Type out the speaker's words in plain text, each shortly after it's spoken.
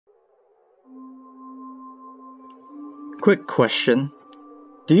Quick question.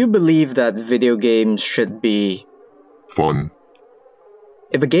 Do you believe that video games should be fun?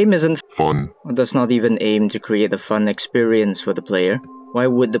 If a game isn't Fun. or does not even aim to create a fun experience for the player, why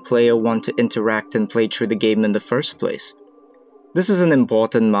would the player want to interact and play through the game in the first place? This is an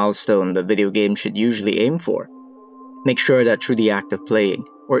important milestone that video games should usually aim for. Make sure that through the act of playing,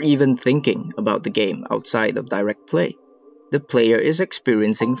 or even thinking about the game outside of direct play, the player is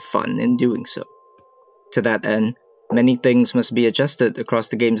experiencing fun in doing so. To that end, many things must be adjusted across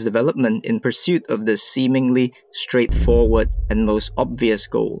the game's development in pursuit of this seemingly straightforward and most obvious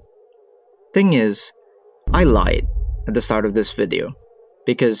goal. Thing is, I lied at the start of this video,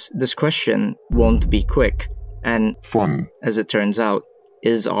 because this question won't be quick, and Fun. as it turns out,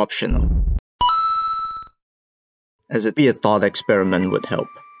 is optional. As it be a thought experiment would help.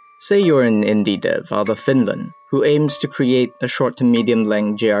 Say you're an indie dev out of Finland who aims to create a short to medium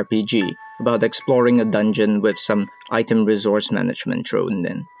length JRPG about exploring a dungeon with some item resource management thrown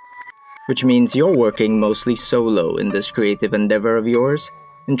in. Which means you're working mostly solo in this creative endeavor of yours,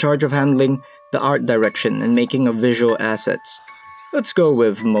 in charge of handling the art direction and making of visual assets. Let's go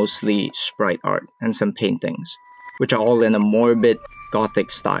with mostly sprite art and some paintings, which are all in a morbid, gothic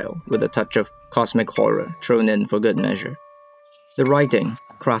style with a touch of cosmic horror thrown in for good measure. The writing,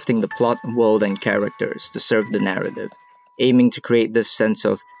 crafting the plot, world, and characters to serve the narrative, aiming to create this sense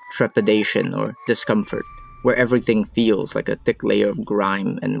of trepidation or discomfort, where everything feels like a thick layer of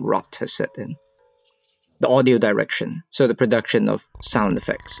grime and rot has set in. The audio direction, so the production of sound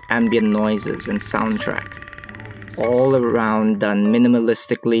effects, ambient noises, and soundtrack, all around done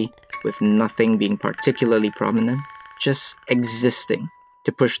minimalistically with nothing being particularly prominent, just existing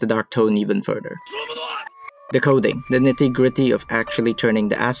to push the dark tone even further. The coding, the nitty-gritty of actually turning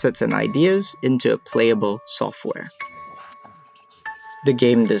the assets and ideas into a playable software. The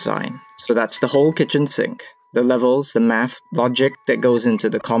game design, so that's the whole kitchen sink. The levels, the math, logic that goes into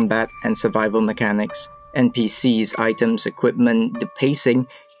the combat and survival mechanics, NPCs, items, equipment, the pacing,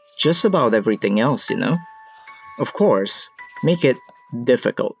 just about everything else, you know? Of course, make it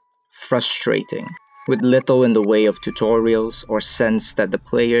difficult, frustrating, with little in the way of tutorials or sense that the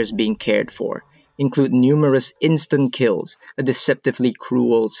player is being cared for. Include numerous instant kills, a deceptively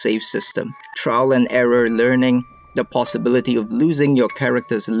cruel save system, trial and error learning, the possibility of losing your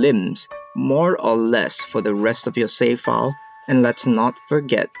character's limbs more or less for the rest of your save file, and let's not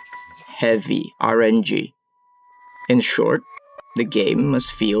forget heavy RNG. In short, the game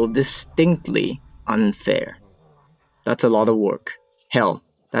must feel distinctly unfair. That's a lot of work. Hell,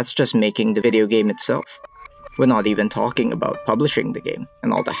 that's just making the video game itself. We're not even talking about publishing the game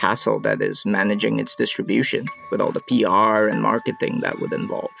and all the hassle that is managing its distribution with all the PR and marketing that would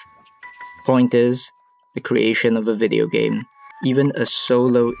involve. Point is, the creation of a video game, even a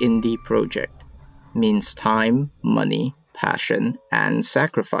solo indie project, means time, money, passion, and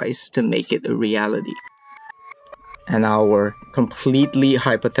sacrifice to make it a reality. And our completely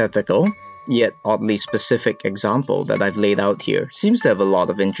hypothetical, yet oddly specific example that I've laid out here seems to have a lot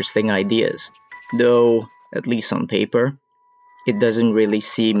of interesting ideas, though, at least on paper, it doesn't really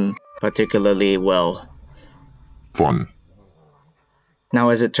seem particularly, Fun. Now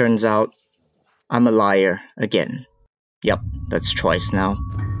as it turns out, I'm a liar again. Yep, that's twice now.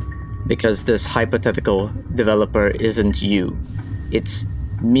 Because this hypothetical developer isn't you. It's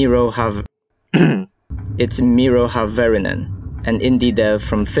Miro Haverinen, an indie dev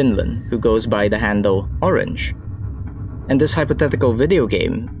from Finland who goes by the handle Orange. And this hypothetical video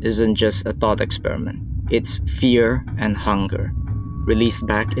game isn't just a thought experiment. It's Fear and Hunger, released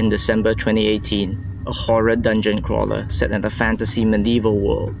back in December 2018, a horror dungeon crawler set in a fantasy medieval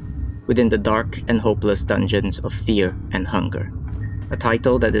world within the dark and hopeless dungeons of Fear and Hunger. A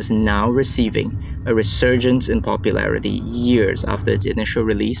title that is now receiving a resurgence in popularity years after its initial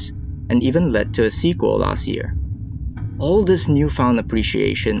release, and even led to a sequel last year. All this newfound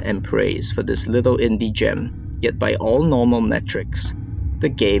appreciation and praise for this little indie gem, yet by all normal metrics, the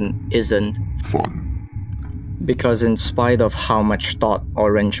game isn't Fun. Because in spite of how much thought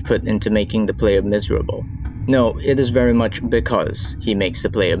Orange put into making the player miserable, no, it is very much because he makes the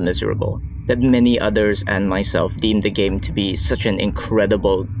player miserable, that many others and myself deem the game to be such an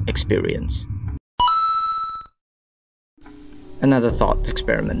incredible experience. Another thought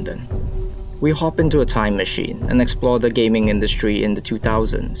experiment then. We hop into a time machine and explore the gaming industry in the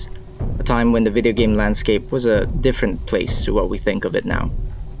 2000s, a time when the video game landscape was a different place to what we think of it now.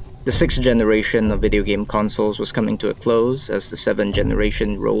 The 6th generation of video game consoles was coming to a close as the 7th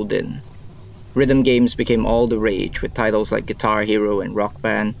generation rolled in. Rhythm games became all the rage with titles like Guitar Hero and Rock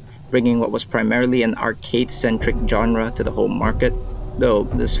Band, bringing what was primarily an arcade-centric genre to the home market, though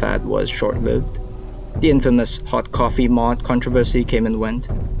this fad was short-lived. The infamous hot coffee mod controversy came and went,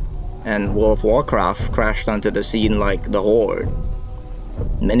 and World of Warcraft crashed onto the scene like the Horde.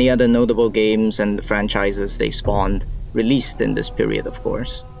 Many other notable games and the franchises they spawned released in this period, of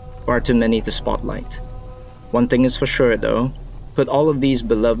course. Far too many to spotlight. One thing is for sure though, put all of these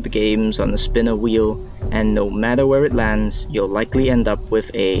beloved games on a spinner wheel, and no matter where it lands, you'll likely end up with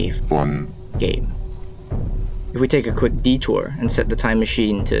a fun game. If we take a quick detour and set the time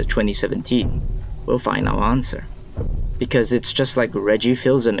machine to 2017, we'll find our answer. Because it's just like Reggie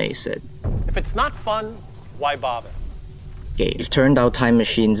Fils-Aimé said. If it's not fun, why bother? Okay, we've turned our time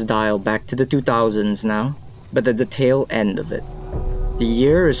machine's dial back to the 2000s now, but at the tail end of it. The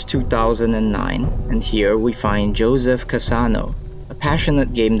year is 2009, and here we find Joseph Cassano, a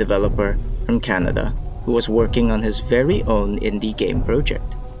passionate game developer from Canada who was working on his very own indie game project.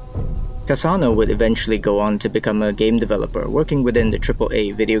 Cassano would eventually go on to become a game developer working within the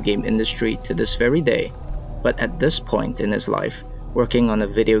AAA video game industry to this very day, but at this point in his life, working on a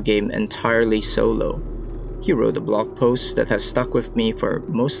video game entirely solo. He wrote a blog post that has stuck with me for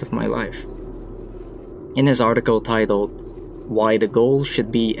most of my life. In his article titled, "Why the Goal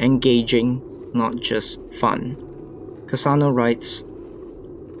Should Be Engaging, Not Just Fun," Cassano writes,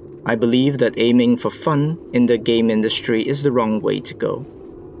 "I believe that aiming for fun in the game industry is the wrong way to go.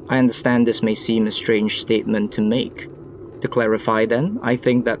 I understand this may seem a strange statement to make. To clarify then, I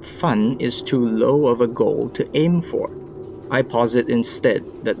think that fun is too low of a goal to aim for. I posit instead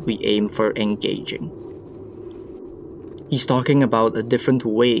that we aim for engaging." He's talking about a different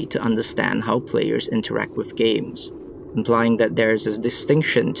way to understand how players interact with games, implying that there's a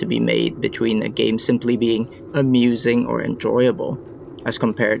distinction to be made between a game simply being amusing or enjoyable, as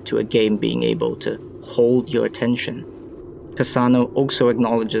compared to a game being able to hold your attention. Cassano also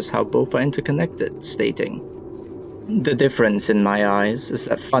acknowledges how both are interconnected, stating, "The difference in my eyes is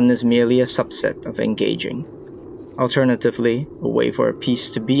that fun is merely a subset of engaging. Alternatively, a way for a piece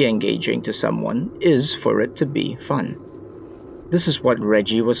to be engaging to someone is for it to be fun." This is what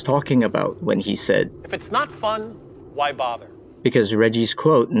Reggie was talking about when he said, If it's not fun, why bother? Because Reggie's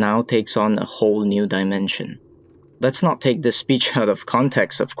quote now takes on a whole new dimension. Let's not take this speech out of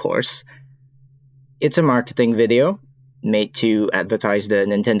context, of course. It's a marketing video made to advertise the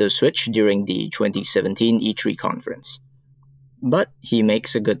Nintendo Switch during the 2017 E3 conference. But he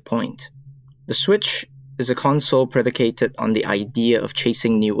makes a good point. The Switch is a console predicated on the idea of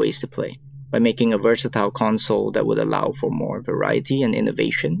chasing new ways to play, by making a versatile console that would allow for more variety and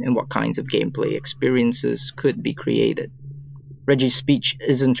innovation in what kinds of gameplay experiences could be created. Reggie's speech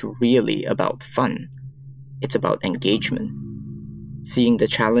isn't really about fun, it's about engagement. Seeing the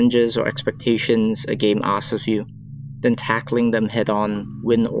challenges or expectations a game asks of you, then tackling them head-on,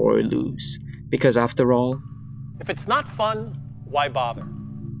 win or lose. Because after all, if it's not fun, why bother?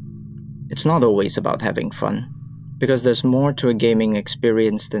 It's not always about having fun. Because there's more to a gaming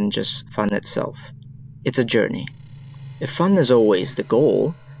experience than just fun itself. It's a journey. If fun is always the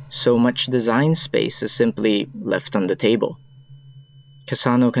goal, so much design space is simply left on the table.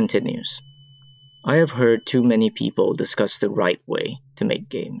 Cassano continues, "I have heard too many people discuss the right way to make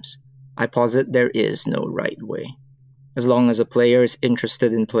games. I posit there is no right way. As long as a player is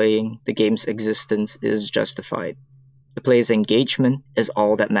interested in playing, the game's existence is justified. The player's engagement is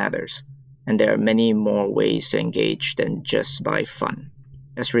all that matters. And there are many more ways to engage than just by fun,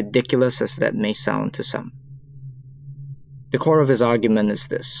 as ridiculous as that may sound to some." The core of his argument is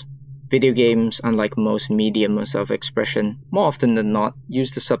this. Video games, unlike most mediums of expression, more often than not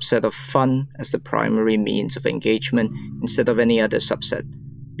use the subset of fun as the primary means of engagement instead of any other subset,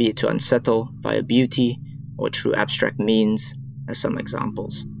 be it to unsettle via beauty or through abstract means, as some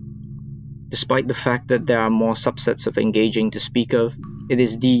examples. Despite the fact that there are more subsets of engaging to speak of, it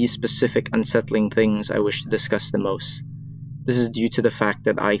is these specific unsettling things I wish to discuss the most. This is due to the fact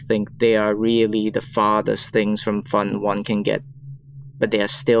that I think they are really the farthest things from fun one can get, but they are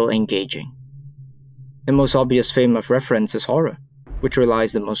still engaging. The most obvious frame of reference is horror, which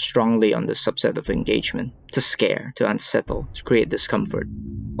relies the most strongly on this subset of engagement, to scare, to unsettle, to create discomfort,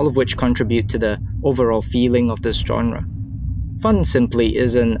 all of which contribute to the overall feeling of this genre. Fun simply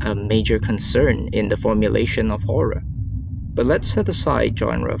isn't a major concern in the formulation of horror. But let's set aside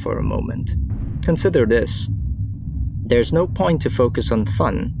genre for a moment. Consider this. There's no point to focus on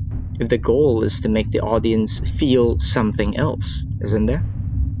fun if the goal is to make the audience feel something else, isn't there?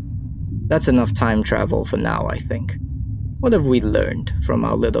 That's enough time travel for now, I think. What have we learned from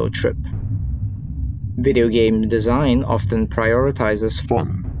our little trip? Video game design often prioritizes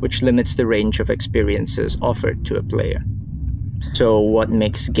fun, which limits the range of experiences offered to a player. So what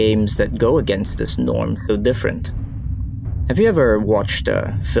makes games that go against this norm so different? Have you ever watched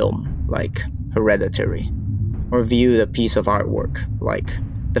a film like Hereditary, or viewed a piece of artwork like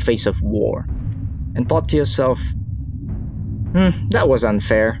The Face of War, and thought to yourself, that was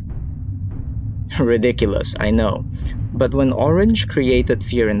unfair. Ridiculous, I know, but when Orange created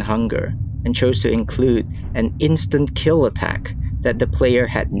Fear and Hunger and chose to include an instant kill attack that the player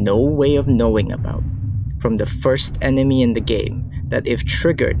had no way of knowing about, from the first enemy in the game that, if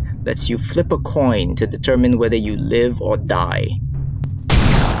triggered, lets you flip a coin to determine whether you live or die.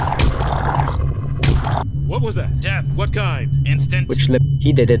 What was that? Death. What kind? Instant?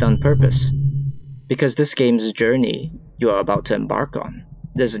 He did it on purpose, because this game's journey you are about to embark on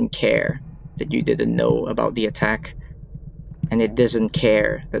doesn't care that you didn't know about the attack, and it doesn't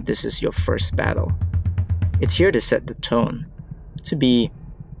care that this is your first battle. It's here to set the tone, to be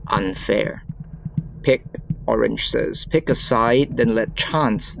unfair. Pick, Orange says, pick a side, then let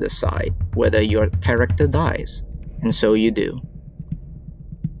chance decide whether your character dies, and so you do.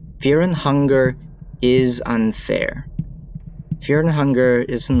 Fear and Hunger is unfair. Fear and Hunger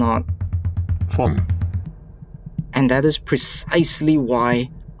is not fun. And that is precisely why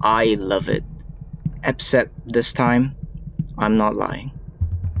I love it. Except this time, I'm not lying.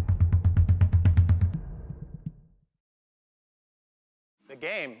 The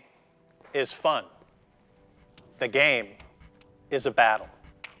game is fun. The game is a battle.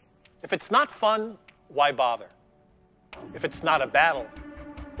 If it's not fun, why bother? If it's not a battle,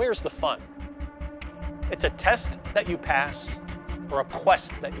 where's the fun? It's a test that you pass or a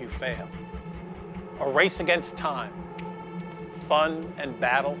quest that you fail. A race against time. Fun and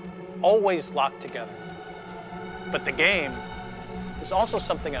battle always locked together. But the game is also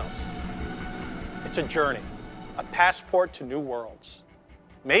something else. It's a journey, a passport to new worlds,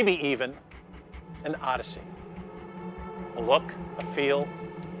 maybe even an Odyssey. A look, a feel,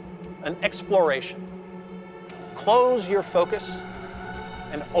 an exploration. Close your focus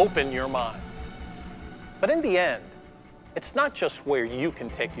and open your mind. But in the end, it's not just where you can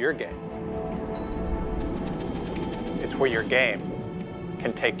take your game. It's where your game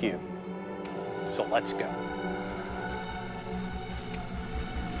can take you. So let's go.